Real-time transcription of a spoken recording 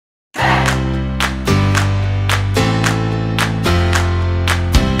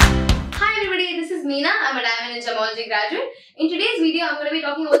gemology graduate. In today's video, I'm going to be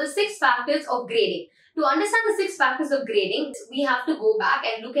talking about the 6 factors of grading. To understand the 6 factors of grading, we have to go back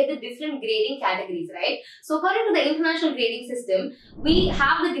and look at the different grading categories, right? So according to the international grading system, we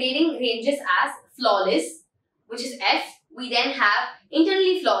have the grading ranges as flawless, which is F. We then have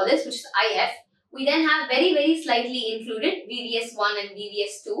internally flawless, which is IF. We then have very slightly included, VVS1 and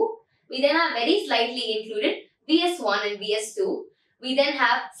VVS2. We then have very slightly included, VS1 and VS2. We then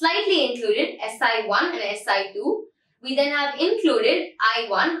have slightly included SI1 and SI2. We then have included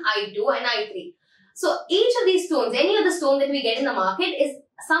I1, I2 and I3. So each of these stones, any of the stone that we get in the market is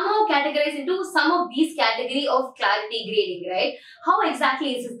somehow categorized into some of these category of clarity grading, right? How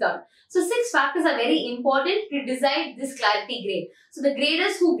exactly is this done? So 6 factors are very important to decide this clarity grade. So the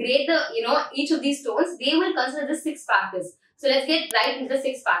graders who grade the, each of these stones, they will consider the 6 factors. So let's get right into the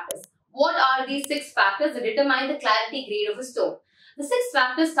 6 factors. What are these 6 factors that determine the clarity grade of a stone? The 6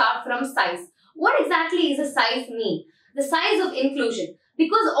 factors start from size. What exactly is a size mean? The size of inclusion.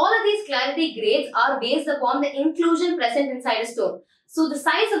 Because all of these clarity grades are based upon the inclusion present inside a stone. So the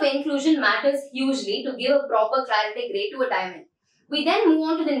size of inclusion matters hugely to give a proper clarity grade to a diamond. We then move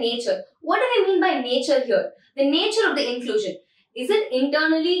on to the nature. What do we mean by nature here? The nature of the inclusion. Is it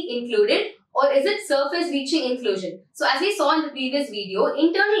internally included or is it surface reaching inclusion? So as we saw in the previous video,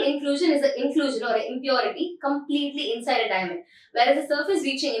 internal inclusion is an inclusion or an impurity completely inside a diamond. Whereas a surface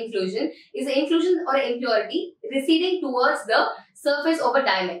reaching inclusion is an inclusion or an impurity receding towards the surface of a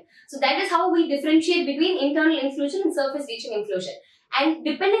diamond. So that is how we differentiate between internal inclusion and surface reaching inclusion. And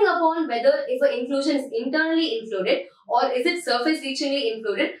depending upon whether if an inclusion is internally included or is it surface reachingly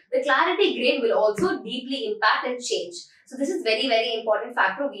included, the clarity grade will also deeply impact and change. So this is very important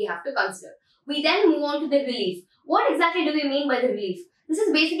factor we have to consider. We then move on to the relief. What exactly do we mean by the relief? This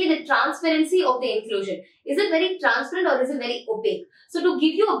is basically the transparency of the inclusion. Is it very transparent or is it very opaque? So to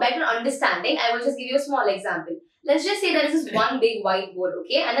give you a better understanding, I will just give you a small example. Let's just say there is this one big whiteboard,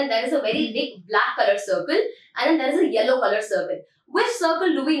 okay? And then there is a very big black color circle and then there is a yellow color circle. Which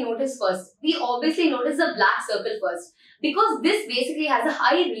circle do we notice first? We obviously notice the black circle first because this basically has a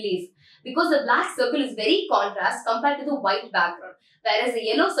high relief because the black circle is very contrast compared to the white background. Whereas the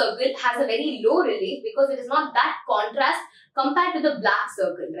yellow circle has a very low relief because it is not that contrast compared to the black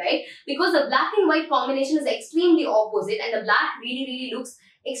circle, right? Because the black and white combination is extremely opposite and the black really looks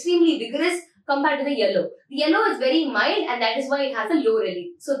extremely vigorous compared to the yellow. The yellow is very mild and that is why it has a low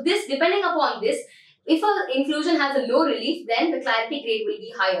relief. So this, depending upon this, if an inclusion has a low relief, then the clarity grade will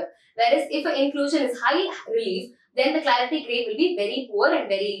be higher. Whereas if an inclusion is high relief, then the clarity grade will be very poor and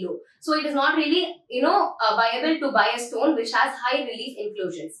very low. So it is not really, viable to buy a stone which has high relief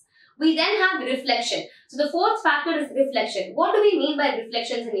inclusions. We then have reflection. So the 4th factor is reflection. What do we mean by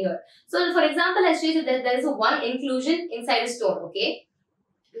reflections in here? So for example, let's say that there is a one inclusion inside a stone, okay?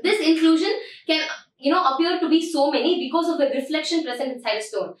 This inclusion can, appear to be so many because of the reflection present inside a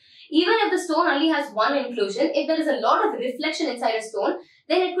stone. Even if the stone only has one inclusion, if there is a lot of reflection inside a stone,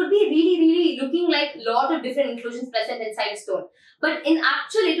 then it could be really looking like a lot of different inclusions present inside a stone. But in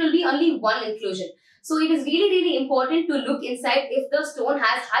actual, it will be only one inclusion. So it is really important to look inside if the stone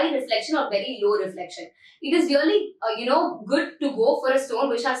has high reflection or very low reflection. It is really, good to go for a stone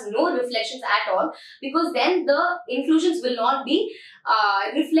which has no reflections at all because then the inclusions will not be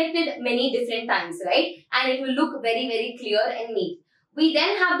reflected many different times, right? And it will look very clear and neat. We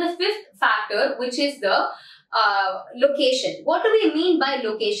then have the 5th factor, which is the location. What do we mean by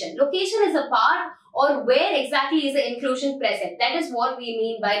location? Location is a part or where exactly is the inclusion present. That is what we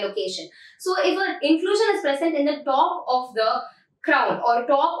mean by location. So if an inclusion is present in the top of the crown or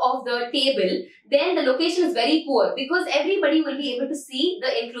top of the table, then the location is very poor because everybody will be able to see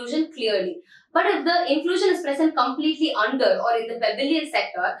the inclusion clearly. But if the inclusion is present completely under or in the pavilion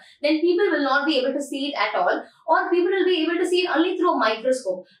sector, then people will not be able to see it at all or people will be able to see it only through a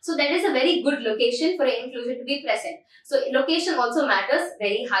microscope. So that is a very good location for an inclusion to be present. So location also matters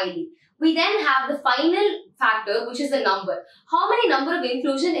very highly. We then have the final factor, which is the number. How many number of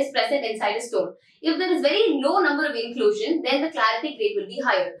inclusion is present inside a stone? If there is very low number of inclusion, then the clarity grade will be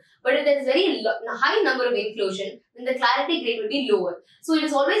higher. But if there is very high number of inclusion, then the clarity grade will be lower. So it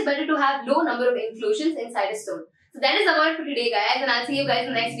is always better to have low number of inclusions inside a stone. So that is about it for today, guys, and I'll see you guys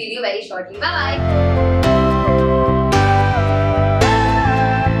in the next video very shortly. Bye bye.